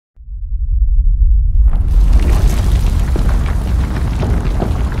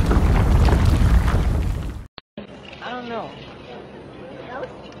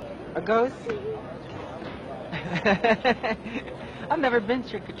ghost? I've never been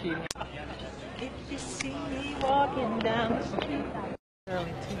trick-or-treating. If you see me walking down the street.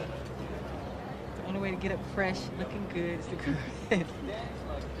 Early too. The only way to get up fresh, looking good, is to go ahead.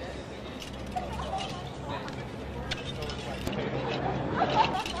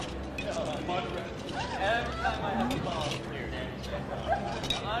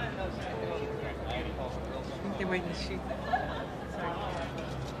 I think they're waiting to shoot.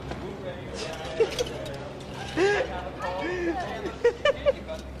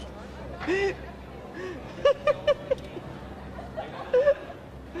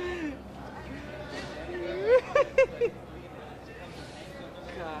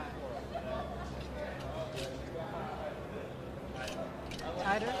 God.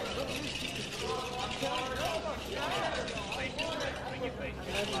 Tighter?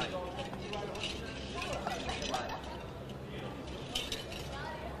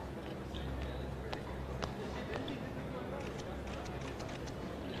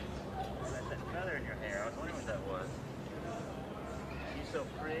 Feather in your hair. I was wondering what that was. You're so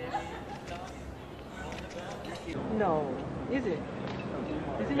pretty. No. Is it?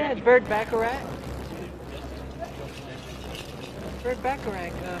 Isn't that Burt Bacharach? Burt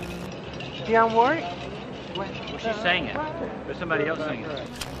Bacharach. Dionne Warwick? Well, she sang it. There's somebody else singing it.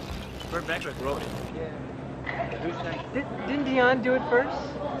 Burt Bacharach wrote it. Yeah. Who sang it? Didn't Dionne do it first?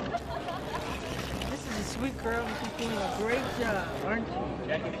 This is a sweet girl and she's doing a great job, aren't you?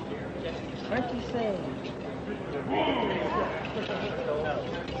 Aren't you saying?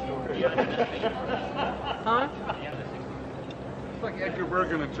 Huh? It's like Edgar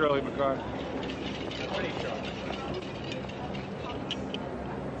Bergen and Charlie McCarthy.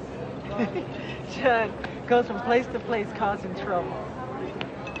 John goes from place to place causing trouble.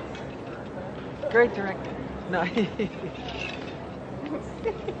 Great director. No, he's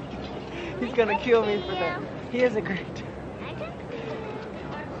gonna kill me for that. He is a great director.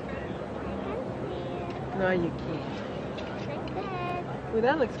 No, you can't. Well,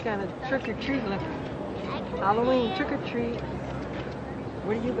 that looks kind of trick-or-treat looking. Halloween trick-or-treat.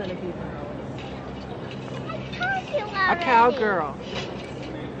 What are you gonna be? A cowgirl.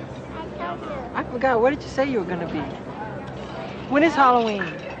 I forgot. What did you say you were gonna be? When is Halloween?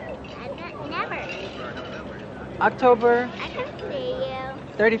 Never. October I can see you.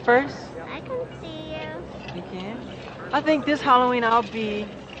 31st? I can see you. You can? I think this Halloween I'll be,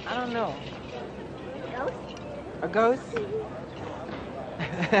 I don't know. Ghost? A ghost?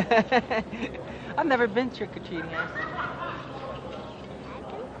 I've never been trick-or-treating, actually.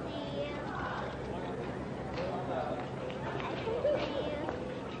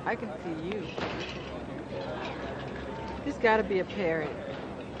 I can see you. I can see you. This gotta be a parrot.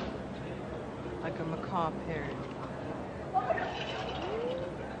 Like a macaw parrot.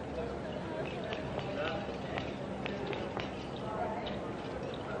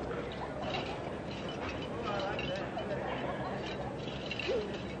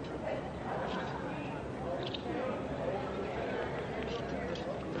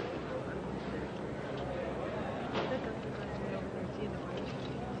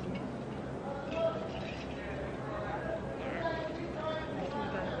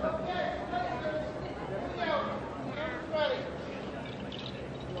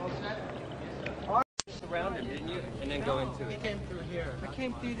 Around him, didn't you? And then go into it. Came through here. I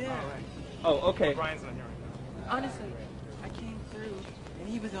came through there. Oh, okay. Brian's not here right now. Honestly, I came through and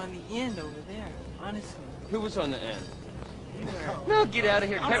he was on the end over there. Honestly. Who was on the end? You were. No, get out of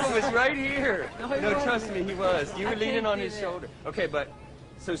here. Kevin was right here. No, he No, wasn't. trust me, he was. You I were leaning can't on do his that. shoulder. Okay, but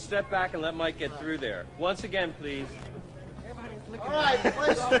so step back and let Mike get through there. Once again, please. Everybody's looking All right,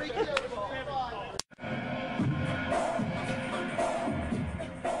 let's